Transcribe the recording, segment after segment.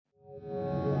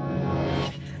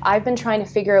I've been trying to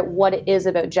figure out what it is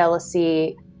about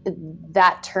jealousy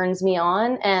that turns me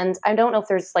on, and I don't know if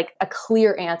there's like a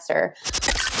clear answer.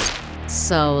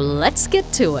 So let's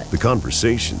get to it. The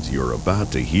conversations you're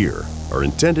about to hear are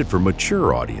intended for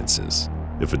mature audiences.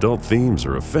 If adult themes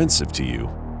are offensive to you,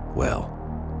 well,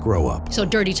 grow up. So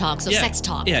dirty talk, sex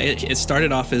talk. Yeah, it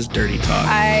started off as dirty talk.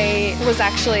 I was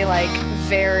actually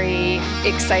very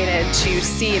excited to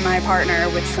see my partner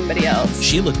with somebody else.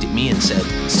 She looked at me and said,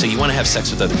 so you want to have sex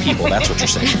with other people? That's what you're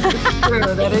saying.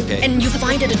 Okay. And you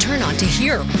find it a turn on to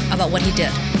hear about what he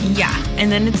did. Yeah.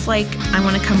 And then it's like, I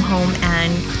want to come home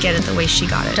and get it the way she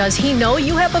got it. Does he know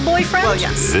you have a boyfriend? Well,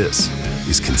 yes. This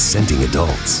is Consenting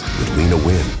Adults with Lena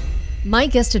Wynn. My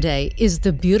guest today is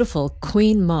the beautiful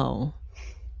Queen Mo,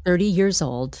 30 years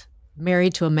old,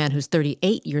 married to a man who's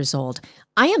 38 years old.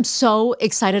 I am so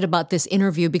excited about this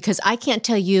interview because I can't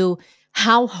tell you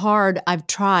how hard I've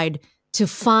tried to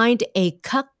find a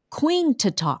cuck queen to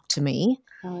talk to me.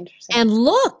 Oh, interesting. And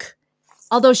look,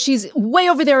 although she's way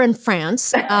over there in France.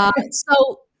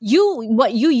 So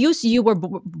you were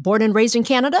born and raised in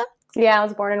Canada? Yeah, I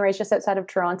was born and raised just outside of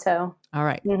Toronto. All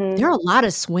right. Mm-hmm. There are a lot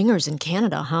of swingers in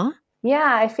Canada, huh?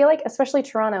 Yeah, I feel like especially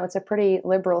Toronto, it's a pretty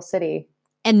liberal city.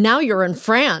 And now you're in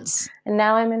France. And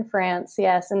now I'm in France,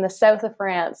 yes, in the south of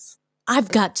France. I've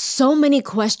got so many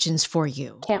questions for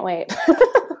you. Can't wait.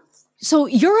 So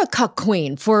you're a cuck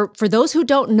queen. For those who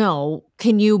don't know,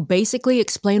 can you basically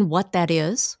explain what that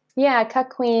is? Yeah, a cuck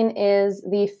queen is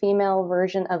the female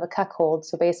version of a cuckold.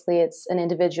 So basically it's an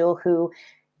individual who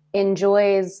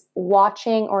enjoys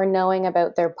watching or knowing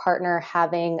about their partner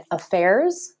having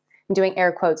affairs. I'm doing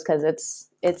air quotes because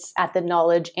it's at the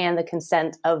knowledge and the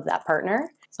consent of that partner.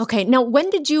 Okay. Now, when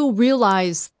did you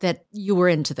realize that you were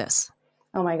into this?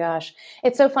 Oh my gosh.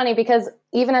 It's so funny because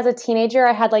even as a teenager,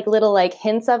 I had little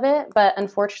hints of it, but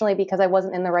unfortunately, because I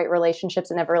wasn't in the right relationships,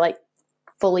 it never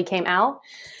fully came out.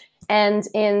 And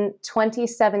in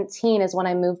 2017 is when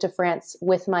I moved to France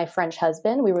with my French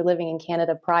husband. We were living in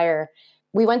Canada prior.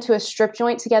 We went to a strip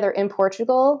joint together in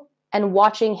Portugal, and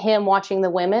watching the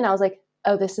women, I was like,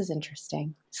 oh, this is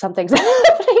interesting. Something's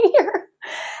happening here.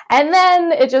 And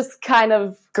then it just kind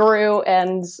of grew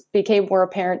and became more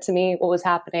apparent to me what was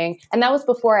happening. And that was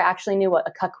before I actually knew what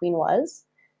a cuck queen was.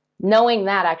 Knowing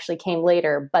that actually came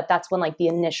later, but that's when the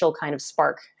initial kind of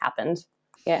spark happened.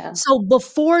 Yeah. So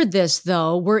before this,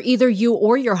 though, were either you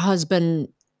or your husband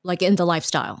in the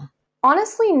lifestyle?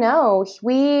 Honestly, no.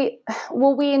 We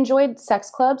enjoyed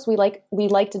sex clubs. We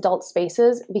liked adult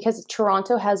spaces because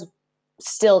Toronto has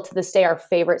still to this day our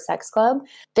favorite sex club.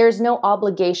 There's no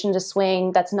obligation to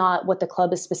swing. That's not what the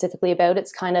club is specifically about.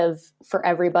 It's kind of for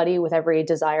everybody with every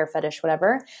desire, fetish,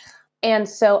 whatever. And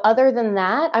so other than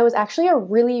that, I was actually a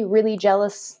really, really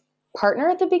jealous partner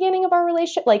at the beginning of our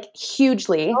relationship,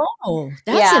 hugely. Oh,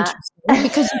 that's interesting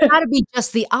because you got to be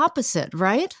just the opposite,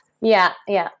 right? Yeah.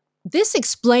 This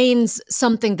explains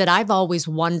something that I've always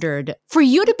wondered. For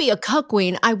you to be a cuck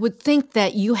queen, I would think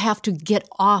that you have to get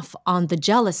off on the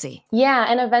jealousy. Yeah,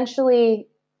 and eventually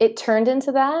it turned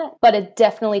into that, but it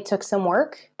definitely took some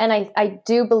work. And I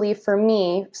do believe for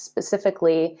me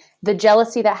specifically, the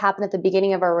jealousy that happened at the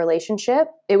beginning of our relationship,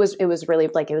 it was really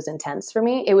it was intense for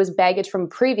me. It was baggage from a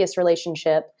previous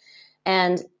relationship.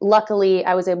 And luckily,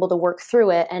 I was able to work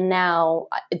through it. And now,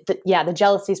 the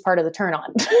jealousy is part of the turn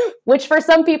on, which for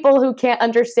some people who can't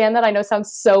understand that, I know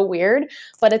sounds so weird,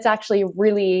 but it's actually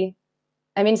really,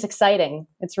 it's exciting.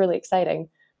 It's really exciting.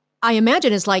 I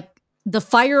imagine it's like the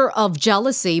fire of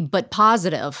jealousy, but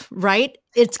positive, right?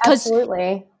 It's because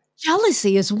absolutely.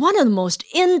 Jealousy is one of the most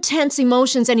intense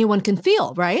emotions anyone can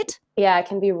feel, right? Yeah, it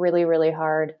can be really, really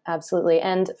hard. Absolutely.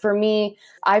 And for me,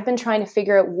 I've been trying to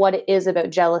figure out what it is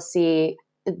about jealousy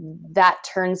that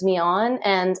turns me on.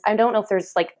 And I don't know if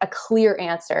there's a clear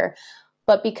answer,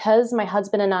 but because my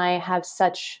husband and I have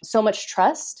so much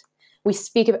trust, we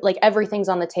speak of it everything's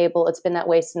on the table. It's been that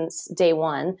way since day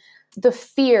one. The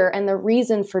fear and the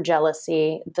reason for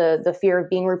jealousy, the fear of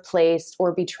being replaced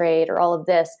or betrayed or all of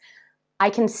this, I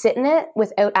can sit in it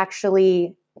without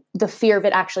actually the fear of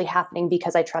it actually happening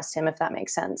because I trust him, if that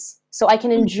makes sense. So I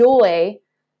can enjoy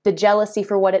the jealousy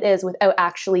for what it is without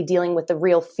actually dealing with the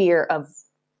real fear of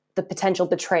the potential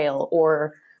betrayal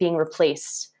or being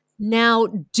replaced. Now,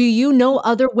 do you know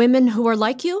other women who are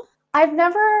like you? I've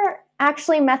never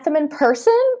actually met them in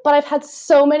person, but I've had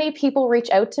so many people reach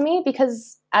out to me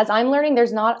because as I'm learning,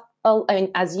 there's not,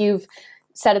 as you've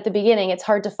said at the beginning, it's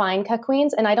hard to find cuck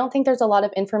queens. And I don't think there's a lot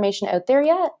of information out there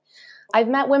yet. I've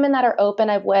met women that are open.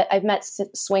 I've met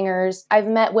swingers. I've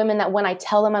met women that when I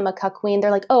tell them I'm a cuck queen,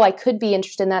 they're like, oh, I could be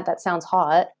interested in that. That sounds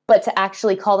hot. But to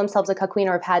actually call themselves a cuck queen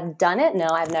or have done it, no,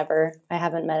 I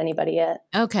haven't met anybody yet.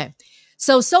 Okay.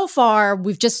 So far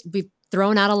we've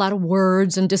thrown out a lot of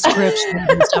words and descriptions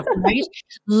and stuff, right?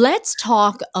 Let's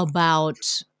talk about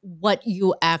what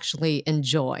you actually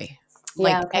enjoy. Yeah,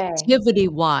 Like okay. activity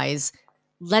wise,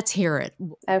 let's hear it.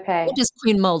 Okay. What does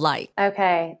Queen Mo like?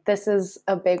 Okay, this is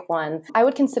a big one. I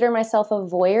would consider myself a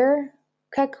voyeur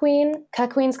cut queen.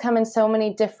 Cut queens come in so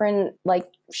many different like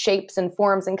shapes and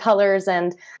forms and colors.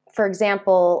 And for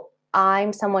example,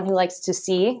 I'm someone who likes to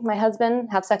see my husband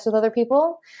have sex with other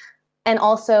people. And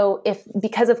also, if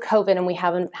because of COVID and we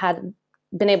haven't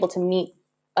been able to meet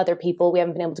other people, we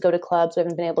haven't been able to go to clubs, we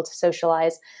haven't been able to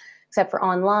socialize except for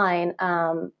online.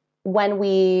 When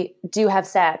we do have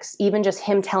sex, even just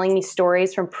him telling me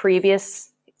stories from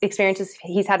previous experiences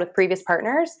he's had with previous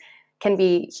partners can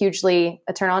be hugely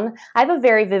a turn on. I have a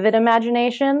very vivid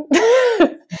imagination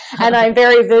and I'm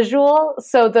very visual.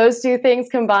 So those two things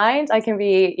combined, it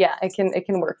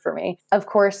can work for me. Of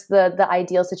course, the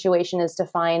ideal situation is to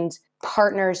find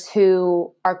partners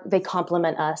who they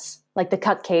complement us, like the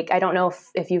cupcake. I don't know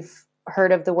if you've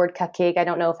heard of the word cupcake. I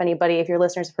don't know if your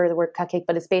listeners have heard of the word cupcake,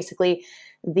 but it's basically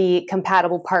the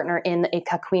compatible partner in a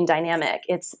cuck queen dynamic.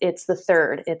 It's the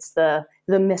third. It's the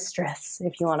mistress,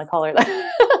 if you want to call her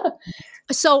that.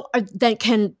 So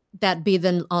can that be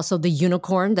then also the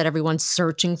unicorn that everyone's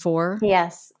searching for?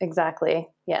 Yes, exactly.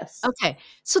 Yes. Okay.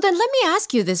 So then let me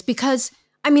ask you this, because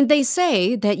I mean, they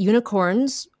say that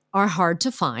unicorns are hard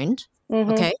to find.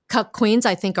 Mm-hmm. Okay. Cuck queens,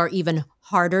 I think, are even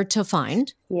harder to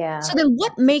find. Yeah. So then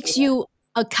what makes you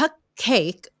a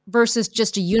cupcake versus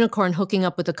just a unicorn hooking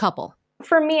up with a couple?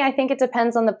 For me, I think it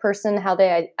depends on the person, how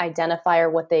they identify or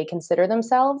what they consider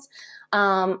themselves.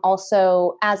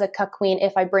 Also, as a cuck queen,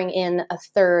 if I bring in a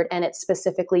third and it's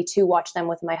specifically to watch them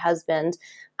with my husband,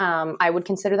 I would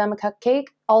consider them a cupcake.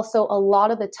 Also, a lot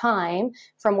of the time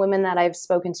from women that I've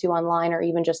spoken to online or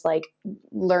even just like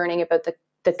learning about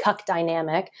the cuck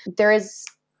dynamic, there is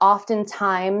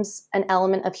oftentimes an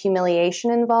element of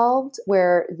humiliation involved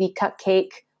where the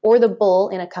cupcake or the bull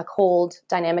in a cuckold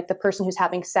dynamic, the person who's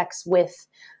having sex with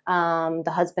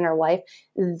the husband or wife,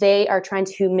 they are trying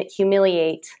to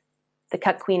humiliate the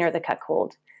cuck queen or the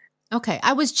cuckold. Okay.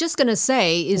 I was just going to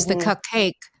say, is the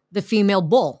cupcake the female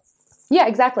bull? Yeah,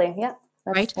 exactly. Yeah.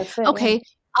 Right? That's it, okay.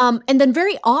 Yeah. And then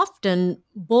very often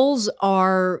bulls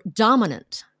are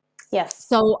dominant. Yes.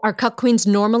 So are cuck queens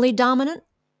normally dominant?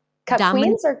 Cuck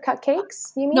queens or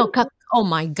cupcakes, you mean? No, oh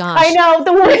my gosh. I know,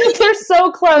 the words are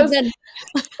so close.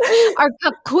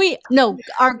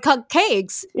 Are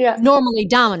cupcakes normally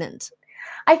dominant?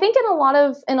 I think in a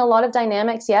lot of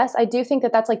dynamics, yes. I do think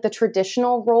that that's like the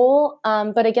traditional role.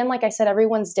 But again, like I said,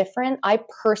 everyone's different. I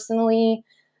personally,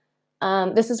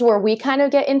 this is where we kind of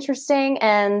get interesting.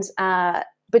 And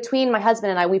between my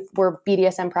husband and I, we're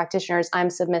BDSM practitioners.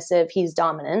 I'm submissive. He's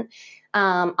dominant.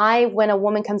 When a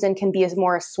woman comes in, can be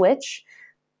more a switch.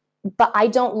 But I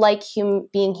don't like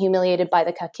being humiliated by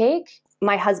the cupcake.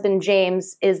 My husband,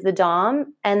 James, is the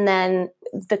dom. And then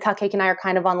the cupcake and I are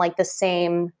kind of on like the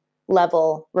same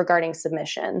level regarding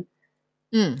submission.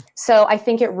 So I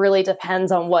think it really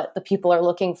depends on what the people are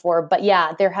looking for. But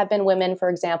yeah, there have been women, for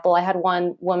example, I had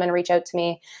one woman reach out to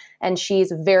me and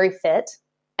she's very fit.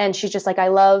 And she's just like, I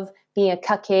love being a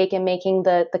cupcake and making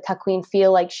the cuck queen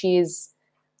feel like she's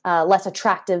less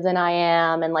attractive than I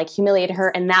am and like humiliate her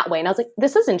in that way. And I was like,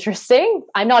 this is interesting.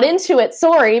 I'm not into it.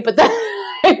 Sorry. But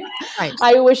right.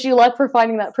 I wish you luck for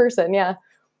finding that person. Yeah.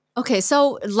 Okay.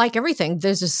 So like everything,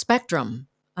 there's a spectrum.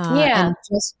 And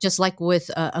just like with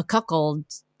a cuckold,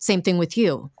 same thing with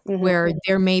you, where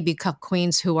there may be cuck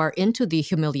queens who are into the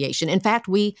humiliation. In fact,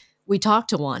 we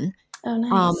talked to one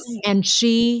and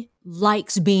she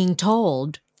likes being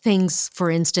told things, for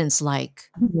instance,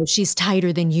 like she's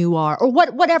tighter than you are, or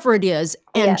whatever it is,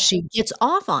 and she gets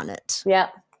off on it. Yeah,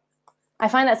 I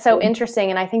find that so interesting,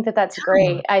 and I think that that's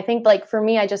great. I think, like for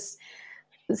me,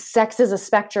 sex is a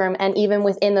spectrum, and even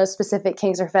within those specific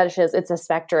kinks or fetishes, it's a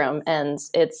spectrum, and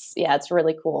it's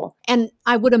really cool. And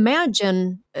I would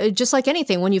imagine, just like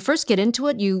anything, when you first get into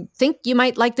it, you think you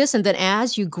might like this, and then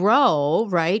as you grow,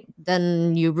 right,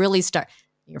 then you really start.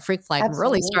 Your freak flag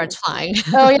really starts flying.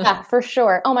 Oh yeah, for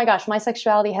sure. Oh my gosh, my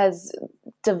sexuality has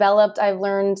developed. I've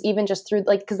learned even just through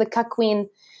because the cuck queen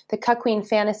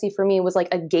fantasy for me was like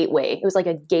a gateway. It was like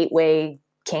a gateway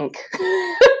kink.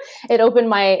 It opened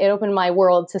my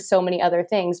world to so many other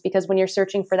things, because when you're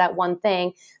searching for that one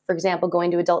thing, for example,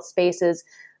 going to adult spaces,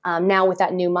 now with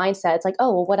that new mindset, it's like,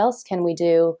 oh, well, what else can we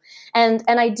do? And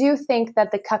I do think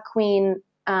that the cuck queen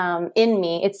in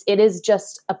me, it is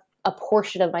just a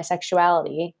portion of my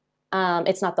sexuality.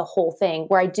 It's not the whole thing,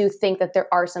 where I do think that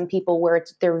there are some people where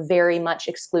they're very much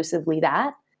exclusively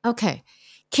that. Okay.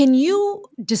 Can you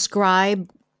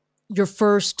describe your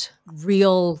first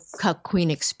real Cuck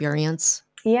Queen experience?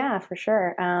 Yeah, for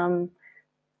sure.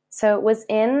 So it was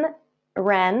in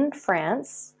Rennes,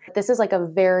 France. This is like a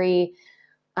very,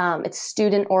 it's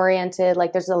student oriented.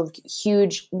 Like there's a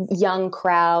huge young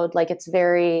crowd. Like it's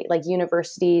very like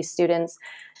university students.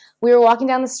 We were walking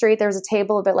down the street. There was a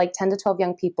table of about like 10 to 12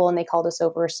 young people, and they called us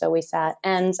over. So we sat.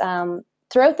 And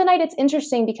throughout the night, it's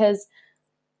interesting because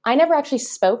I never actually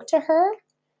spoke to her,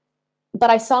 but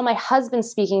I saw my husband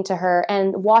speaking to her,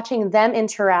 and watching them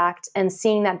interact and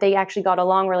seeing that they actually got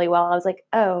along really well. I was like,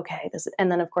 oh, okay.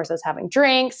 And then of course I was having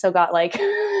drinks. So got like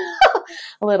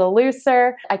a little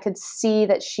looser. I could see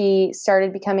that she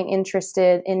started becoming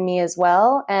interested in me as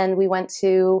well. And we went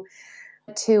to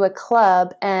a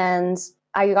club, and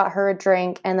I got her a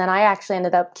drink, and then I actually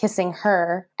ended up kissing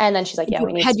her. And then she's like, yeah,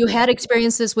 we need Had to you had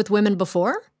experiences with women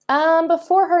before?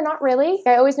 Before her, not really.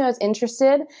 I always knew I was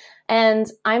interested, and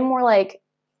I'm more like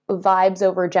vibes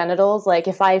over genitals. Like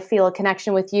if I feel a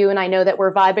connection with you and I know that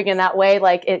we're vibing in that way,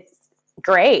 like it's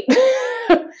great.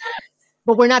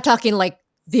 But we're not talking like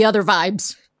the other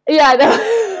vibes. Yeah,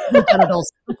 no. Genitals.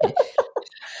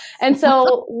 And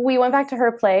so we went back to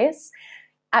her place.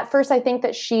 At first, I think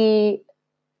that she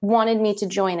wanted me to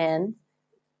join in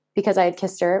because I had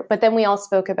kissed her, but then we all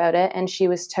spoke about it, and she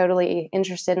was totally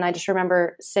interested. And I just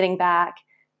remember sitting back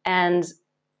and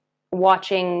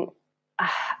watching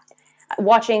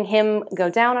him go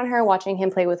down on her, watching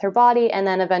him play with her body, and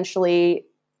then eventually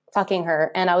fucking her.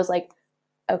 And I was like,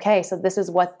 okay, so this is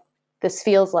what this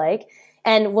feels like.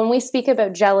 And when we speak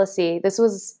about jealousy, this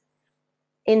was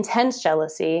intense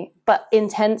jealousy, but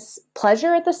intense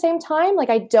pleasure at the same time. Like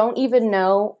I don't even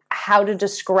know how to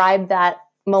describe that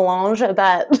melange,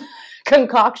 that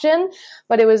concoction,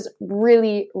 but it was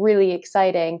really, really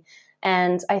exciting.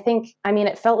 And I think,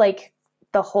 it felt like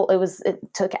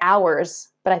it took hours,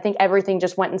 but I think everything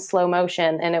just went in slow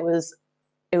motion, and it was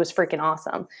freaking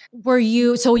awesome.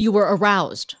 So you were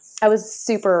aroused? I was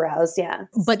super aroused, yeah.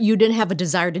 But you didn't have a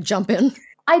desire to jump in?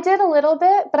 I did a little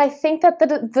bit, but I think that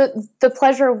the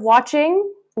pleasure of watching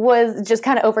was just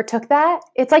kind of overtook that.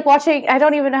 It's like watching, I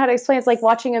don't even know how to explain. It's like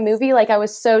watching a movie. Like I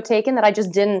was so taken that I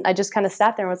just kind of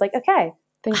sat there and was like, okay.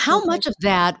 How much of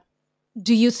that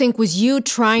do you think was you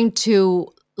trying to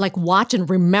like watch and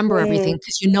remember everything?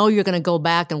 Because you know you're going to go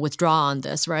back and withdraw on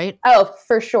this, right? Oh,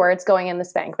 for sure. It's going in the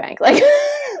spank bank. Like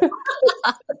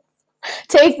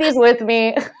take these with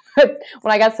me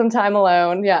when I got some time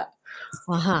alone. Yeah.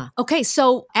 Uh-huh. Okay.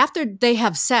 So after they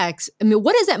have sex,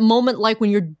 what is that moment like when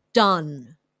you're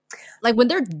done? Like when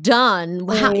they're done,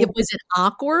 was it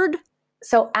awkward?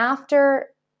 So after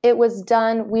it was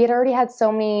done, we had already had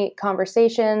so many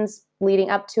conversations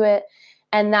leading up to it.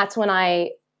 And that's when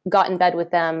I got in bed with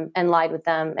them and lied with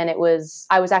them. And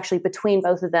I was actually between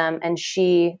both of them. And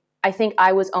I think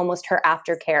I was almost her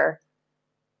aftercare.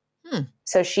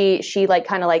 So she like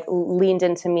kind of like leaned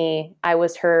into me. I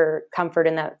was her comfort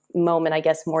in that moment, I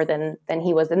guess, more than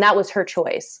he was. And that was her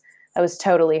choice. That was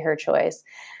totally her choice.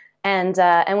 And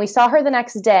we saw her the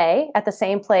next day at the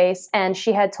same place, and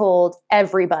she had told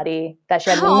everybody that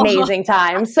she had an amazing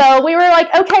time. So we were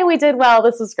like, okay, we did well.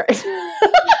 This was great.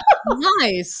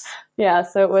 Nice. Yeah.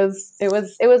 So it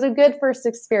was a good first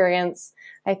experience.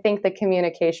 I think the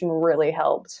communication really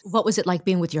helped. What was it like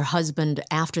being with your husband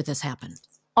after this happened?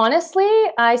 Honestly,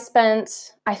 I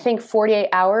spent, I think, 48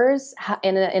 hours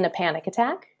in a panic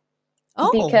attack. Oh.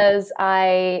 Because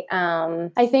I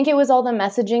think it was all the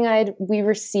messaging we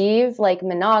received, like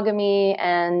monogamy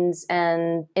and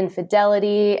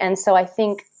infidelity. And so I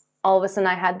think all of a sudden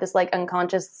I had this like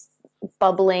unconscious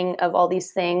bubbling of all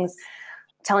these things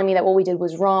telling me that what we did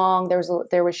was wrong.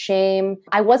 There was shame.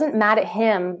 I wasn't mad at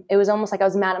him. It was almost like I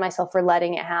was mad at myself for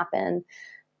letting it happen.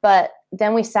 But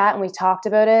then we sat and we talked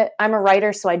about it. I'm a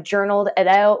writer, so I journaled it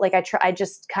out. Like I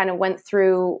just kind of went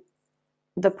through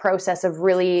the process of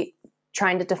really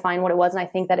trying to define what it was. And I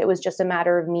think that it was just a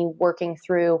matter of me working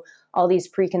through all these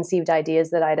preconceived ideas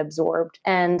that I'd absorbed.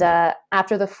 And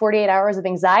after the 48 hours of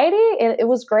anxiety, it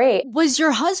was great. Was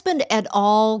your husband at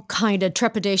all kind of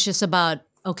trepidatious about,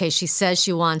 okay, she says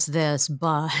she wants this,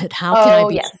 but how can I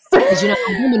be? Yes. Because you know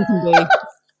how women can be.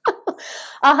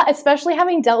 Especially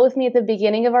having dealt with me at the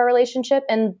beginning of our relationship,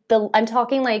 and I'm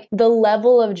talking like the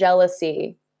level of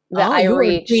jealousy that I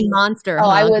reached. Green monster. Oh,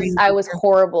 I was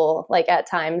horrible, like at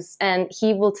times. And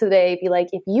he will today be like,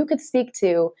 if you could speak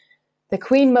to the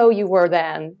Queen Mo you were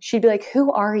then, she'd be like,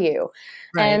 who are you?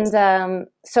 Right. And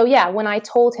so yeah, when I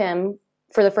told him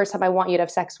for the first time, I want you to have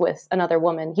sex with another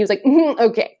woman, he was like,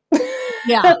 okay,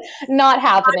 yeah, not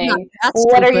happening.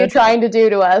 What are you trying to do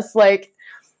to us? Like.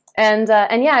 And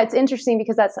yeah, it's interesting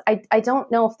because I don't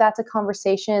know if that's a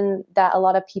conversation that a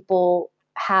lot of people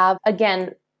have,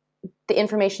 again, the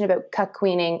information about cuck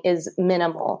queening is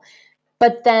minimal.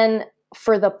 But then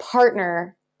for the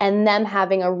partner and them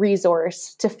having a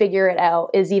resource to figure it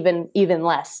out is even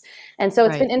less. And so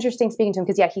it's been interesting speaking to him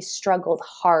because, he struggled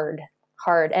hard.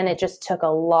 And it just took a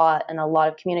lot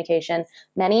of communication,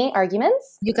 many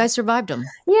arguments. You guys survived them.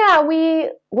 Yeah, we're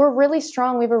really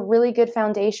strong. We have a really good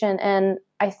foundation. And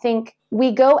I think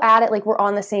we go at it like we're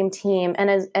on the same team,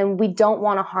 and we don't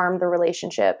want to harm the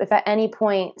relationship. If at any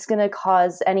point it's going to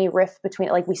cause any rift between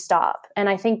it, like we stop. And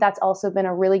I think that's also been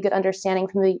a really good understanding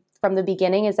from the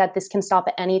beginning, is that this can stop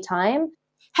at any time.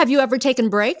 Have you ever taken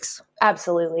breaks?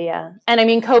 Absolutely, yeah. And I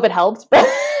mean, COVID helped,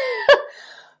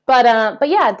 but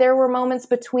yeah, there were moments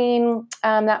between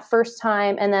that first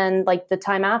time and then like the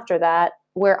time after that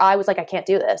where I was like, I can't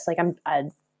do this. Like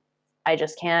I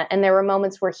just can't. And there were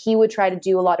moments where he would try to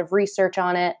do a lot of research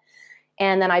on it.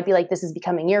 And then I'd be like, this is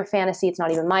becoming your fantasy. It's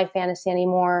not even my fantasy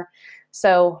anymore.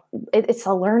 So it's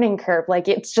a learning curve. Like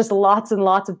it's just lots and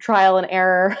lots of trial and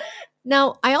error.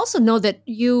 Now, I also know that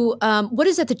you, what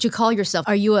is it that you call yourself?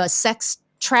 Are you a sex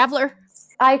traveler?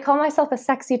 I call myself a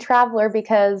sexy traveler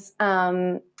because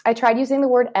I tried using the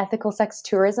word ethical sex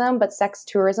tourism, but sex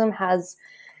tourism has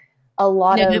a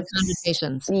lot negative of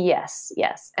connotations.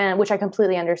 Yes, and which I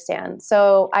completely understand.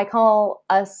 So I call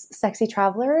us sexy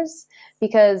travelers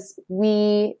because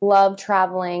we love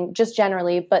traveling just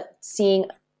generally, but seeing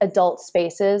adult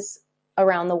spaces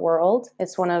around the world.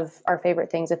 It's one of our favorite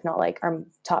things, if not like our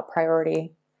top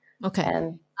priority. Okay.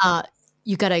 And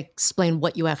you got to explain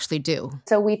what you actually do.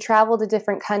 So we travel to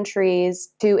different countries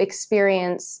to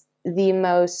experience the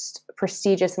most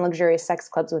prestigious and luxurious sex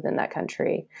clubs within that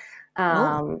country.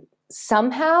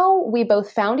 Somehow we both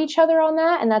found each other on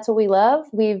that, and that's what we love.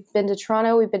 We've been to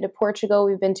Toronto, we've been to Portugal,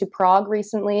 we've been to Prague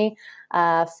recently,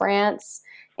 France,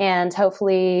 and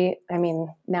hopefully, I mean,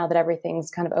 now that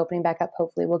everything's kind of opening back up,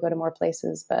 hopefully we'll go to more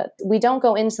places. But we don't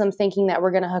go into them thinking that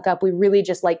we're going to hook up. We really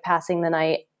just like passing the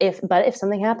night. But if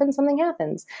something happens, something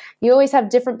happens. You always have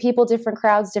different people, different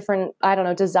crowds, different,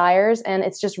 desires. And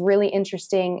it's just really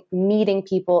interesting meeting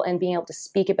people and being able to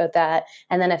speak about that.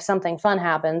 And then if something fun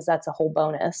happens, that's a whole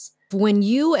bonus. When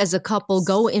you as a couple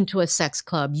go into a sex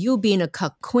club, you being a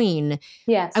cuck queen,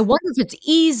 yes, I wonder if it's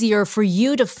easier for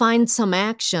you to find some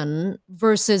action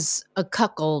versus a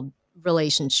cuckold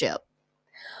relationship.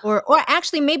 Or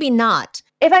actually maybe not.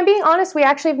 If I'm being honest, we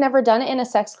actually have never done it in a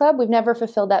sex club. We've never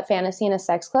fulfilled that fantasy in a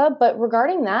sex club. But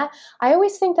regarding that, I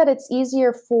always think that it's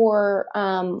easier for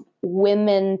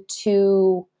women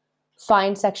to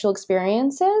find sexual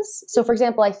experiences. So for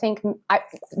example, I think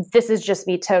this is just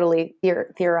me totally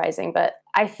theorizing, but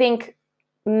I think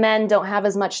men don't have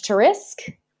as much to risk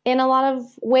in a lot of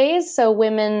ways. So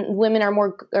women are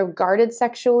more guarded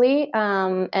sexually,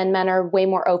 and men are way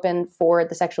more open for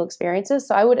the sexual experiences.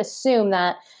 So I would assume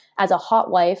that as a hot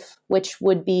wife, which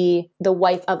would be the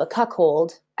wife of a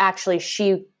cuckold, actually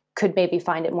she could maybe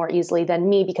find it more easily than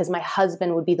me because my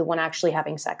husband would be the one actually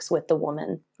having sex with the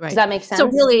woman. Right. Does that make sense? So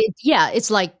really, yeah, it's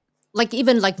like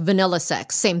even like vanilla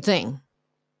sex, same thing.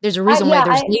 There's a reason why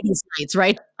there's ladies' nights,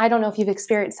 right? I don't know if you've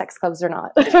experienced sex clubs or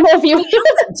not. I don't know if you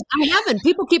I haven't.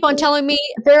 People keep on telling me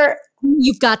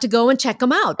you've got to go and check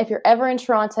them out. If you're ever in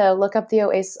Toronto, look up the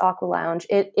Oasis Aqua Lounge.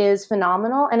 It is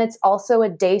phenomenal. And it's also a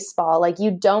day spa. Like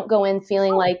you don't go in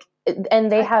feeling like,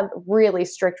 and they have really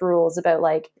strict rules about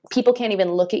like people can't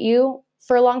even look at you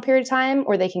for a long period of time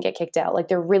or they can get kicked out. Like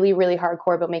they're really, really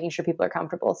hardcore about making sure people are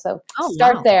comfortable. So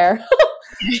start there.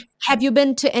 Have you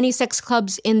been to any sex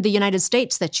clubs in the United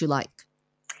States that you like?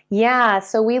 Yeah.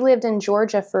 So we lived in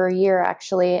Georgia for a year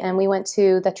actually, and we went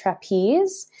to the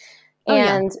Trapeze.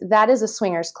 And that is a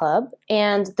swingers club.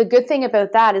 And the good thing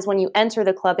about that is when you enter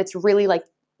the club, it's really like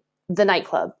the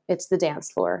nightclub. It's the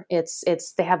dance floor.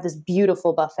 They have this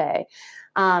beautiful buffet.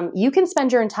 You can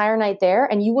spend your entire night there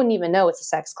and you wouldn't even know it's a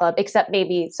sex club, except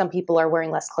maybe some people are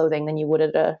wearing less clothing than you would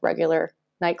at a regular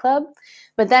nightclub.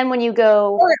 But then when you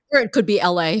go... Or it could be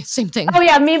LA, same thing. Oh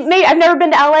yeah, maybe I've never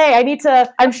been to LA.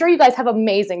 I'm sure you guys have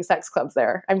amazing sex clubs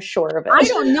there. I'm sure of it. I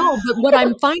don't know, but what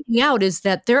I'm finding out is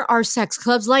that there are sex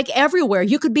clubs like everywhere.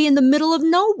 You could be in the middle of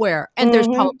nowhere and there's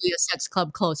probably a sex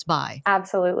club close by.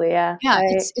 Absolutely, yeah. Yeah,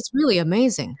 it's really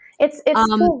amazing. It's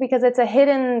cool because it's a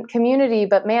hidden community,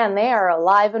 but man, they are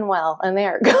alive and well and they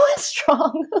are going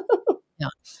strong. Yeah.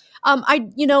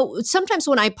 Sometimes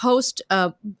when I post,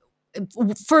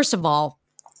 first of all,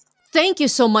 thank you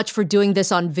so much for doing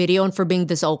this on video and for being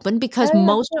this open because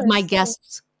most of my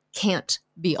guests can't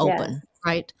be open,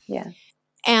 right? Yeah.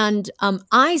 And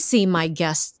I see my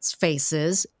guests'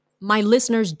 faces. My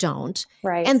listeners don't.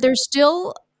 Right. And there's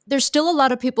still a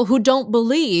lot of people who don't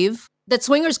believe that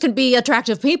swingers can be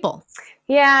attractive people.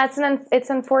 Yeah, it's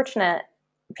unfortunate.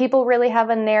 People really have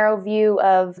a narrow view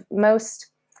of most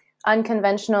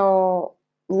unconventional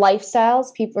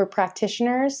lifestyles, people or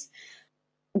practitioners,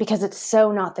 because it's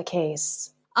so not the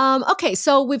case. Okay,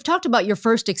 so we've talked about your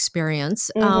first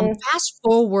experience. Fast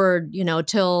forward,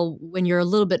 till when you're a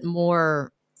little bit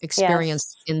more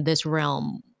experienced Yes. in this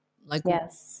realm. Like,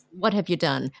 Yes. what have you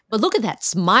done? But look at that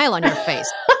smile on your face.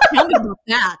 Tell me about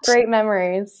that. Great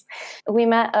memories. We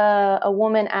met a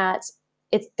woman at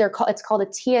it's called a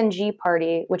TNG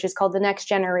party, which is called the Next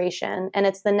Generation, and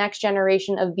it's the next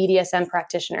generation of BDSM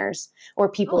practitioners or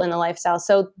people in the lifestyle.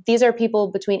 So these are people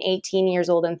between 18 years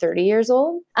old and 30 years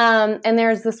old. And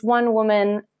there's this one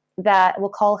woman that we'll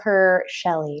call her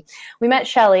Shelly. We met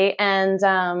Shelly,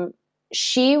 and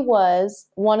she was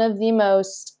one of the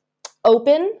most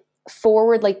open,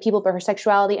 forward, like people about her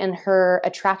sexuality and her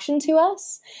attraction to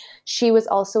us. She was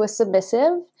also a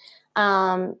submissive.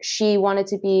 She wanted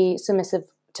to be submissive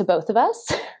to both of us.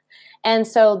 And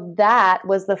so that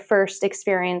was the first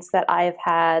experience that I've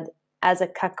had as a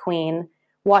cuck queen,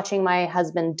 watching my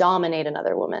husband dominate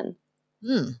another woman.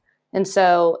 And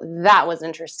so that was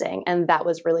interesting, and that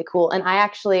was really cool. And I'm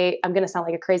going to sound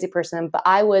like a crazy person, but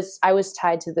I was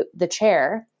tied to the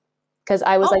chair, because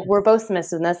I was like, we're both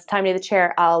submissive, and that's time to the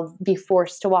chair. I'll be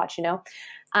forced to watch, And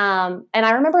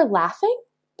I remember laughing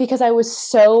because I was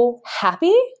so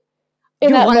happy in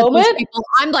You're that one moment. Of those people.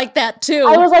 I'm like that too.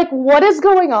 I was like, what is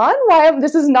going on?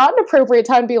 This is not an appropriate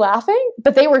time to be laughing.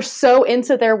 But they were so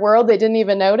into their world, they didn't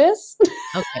even notice.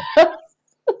 Okay.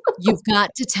 You've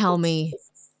got to tell me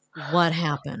what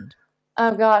happened.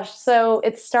 Oh gosh. So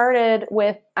it started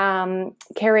with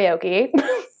karaoke,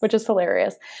 which is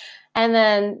hilarious. And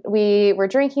then we were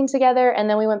drinking together, and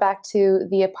then we went back to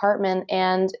the apartment,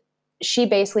 and she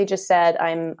basically just said,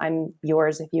 I'm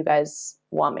yours if you guys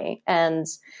want me. And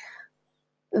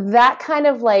that kind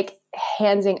of like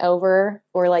handing over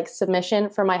or like submission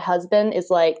for my husband is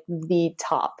like the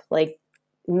top, like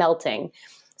melting.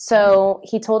 So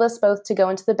he told us both to go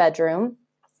into the bedroom.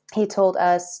 He told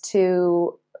us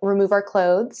to remove our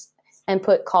clothes and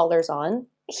put collars on.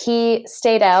 He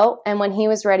stayed out, and when he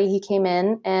was ready, he came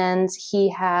in, and he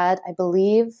had, I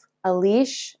believe, a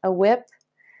leash, a whip,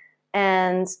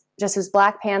 and just his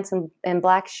black pants and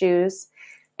black shoes.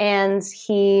 And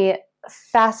he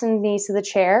fastened me to the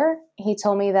chair. He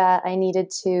told me that I needed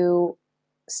to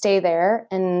stay there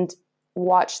and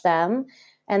watch them.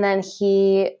 And then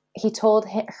he told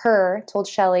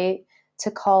Shelly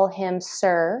to call him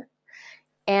sir,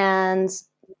 and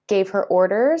gave her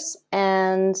orders.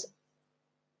 And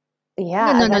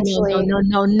yeah, No.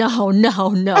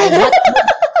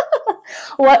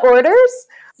 What orders?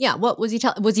 Yeah, what was he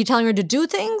telling? Was he telling her to do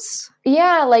things?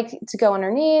 Yeah, like to go on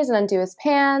her knees and undo his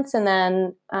pants, and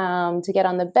then to get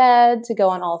on the bed, to go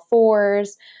on all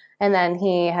fours. And then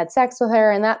he had sex with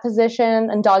her in that position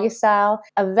and doggy style.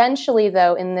 Eventually,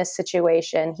 though, in this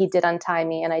situation, he did untie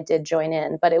me and I did join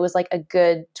in. But it was like a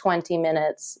good 20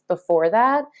 minutes before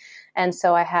that. And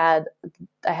so I had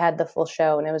the full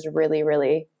show, and it was really,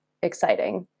 really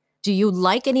exciting. Do you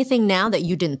like anything now that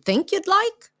you didn't think you'd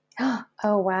like?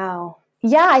 Oh, wow.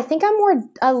 Yeah, I think I'm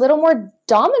a little more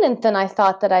dominant than I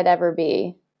thought that I'd ever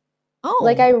be. Oh.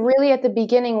 Like I really at the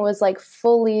beginning was like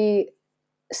fully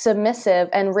submissive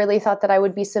and really thought that I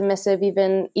would be submissive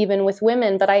even with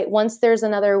women. But once there's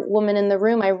another woman in the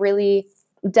room, I really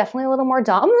definitely a little more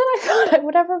dominant than I thought I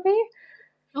would ever be.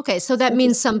 Okay, so that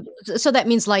means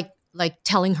like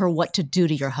telling her what to do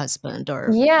to your husband, or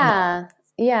Yeah,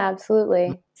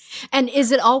 absolutely. And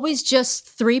is it always just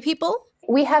 3 people?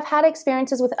 We have had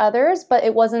experiences with others, but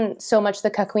it wasn't so much the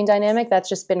cuck queen dynamic. That's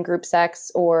just been group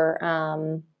sex or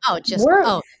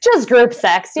just group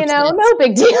sex, no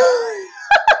big deal.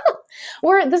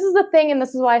 This is the thing, and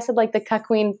this is why I said like the cuck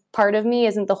queen part of me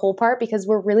isn't the whole part, because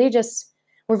we're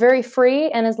very free,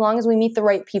 and as long as we meet the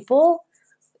right people,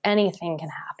 anything can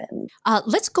happen.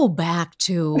 Let's go back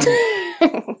to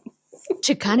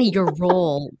kind of your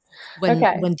role when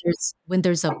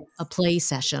there's a play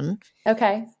session.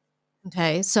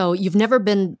 Okay, so you've never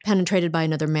been penetrated by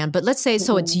another man, but let's say,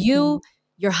 so it's you,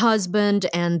 your husband,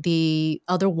 and the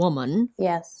other woman.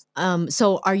 Yes.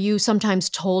 So are you sometimes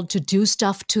told to do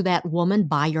stuff to that woman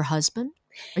by your husband?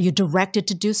 Are you directed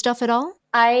to do stuff at all?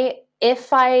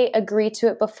 If I agree to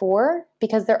it before,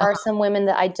 because there are some women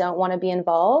that I don't want to be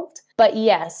involved. But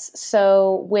yes,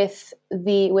 so with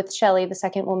Shelly, the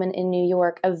second woman in New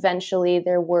York, eventually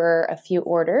there were a few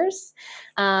orders.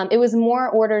 It was more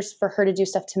orders for her to do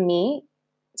stuff to me,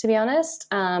 to be honest.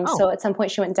 So at some point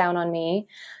she went down on me.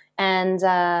 And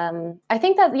I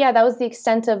think that was the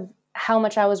extent of how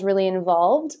much I was really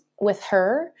involved with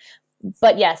her.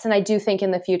 But yes, and I do think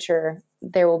in the future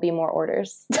there will be more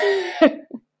orders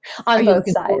on both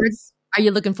sides. Are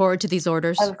you looking forward to these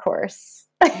orders? Of course.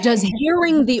 Does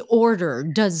hearing the order,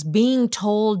 does being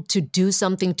told to do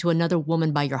something to another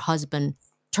woman by your husband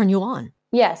turn you on?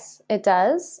 Yes, it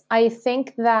does. I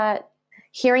think that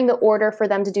hearing the order for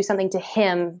them to do something to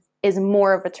him is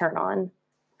more of a turn on.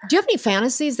 Do you have any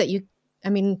fantasies that you,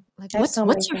 what's your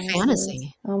fantasies.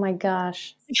 fantasy? Oh my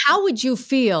gosh. How would you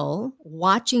feel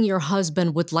watching your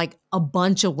husband with like a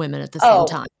bunch of women at the same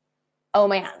time? Oh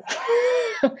man.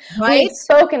 Right? We've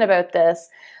spoken about this,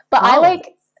 but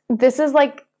this is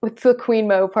like with the Queen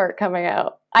Mo part coming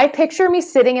out. I picture me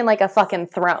sitting in like a fucking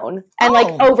throne and like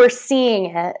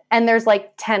overseeing it. And there's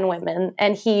like 10 women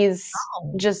and he's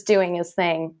just doing his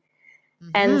thing.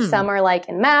 Mm-hmm. And some are like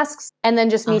in masks and then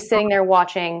just me sitting there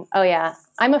watching. Oh yeah.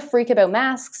 I'm a freak about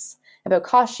masks, about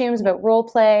costumes, about role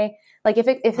play. Like if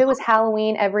it was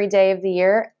Halloween every day of the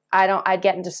year, I'd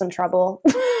get into some trouble.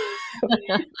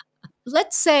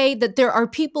 Let's say that there are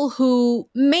people who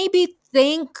maybe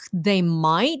think they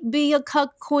might be a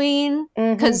cuck queen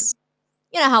because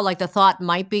you know how like the thought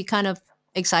might be kind of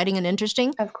exciting and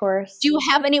interesting? Of course. Do you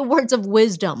have any words of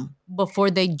wisdom before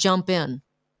they jump in?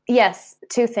 Yes,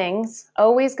 2 things.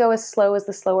 Always go as slow as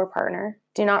the slower partner.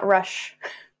 Do not rush.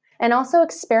 And also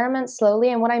experiment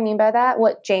slowly. And what I mean by that,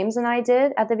 what James and I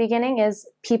did at the beginning is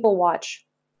people watch.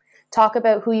 Talk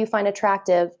about who you find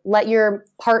attractive. Let your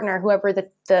partner, whoever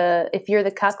if you're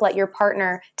the cuck, let your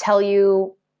partner tell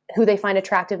you who they find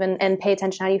attractive and pay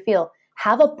attention how you feel.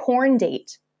 Have a porn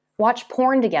date. Watch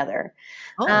porn together.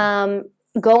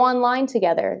 Go online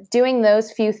together. Doing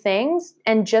those few things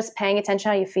and just paying attention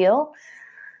how you feel.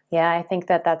 Yeah, I think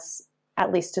that's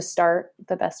at least to start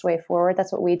the best way forward.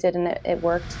 That's what we did and it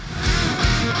worked.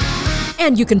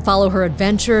 And you can follow her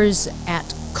adventures at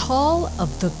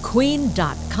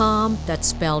callofthequeen.com. That's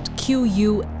spelled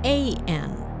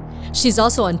Quan. She's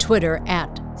also on Twitter at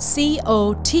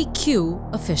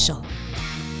COTQ Official.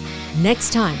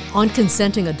 Next time on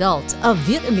Consenting Adults, a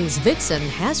Vietnamese vixen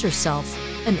has herself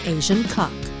an Asian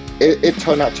cuck. It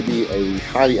turned out to be a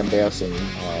highly embarrassing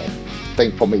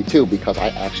thing for me too because I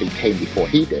actually came before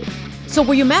he did. So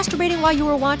were you masturbating while you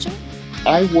were watching?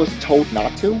 I was told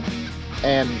not to.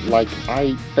 And like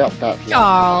I felt that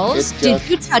Charles, did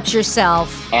you touch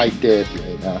yourself? I did,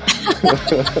 Lena.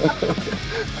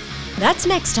 That's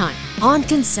next time on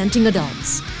Consenting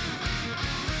Adults.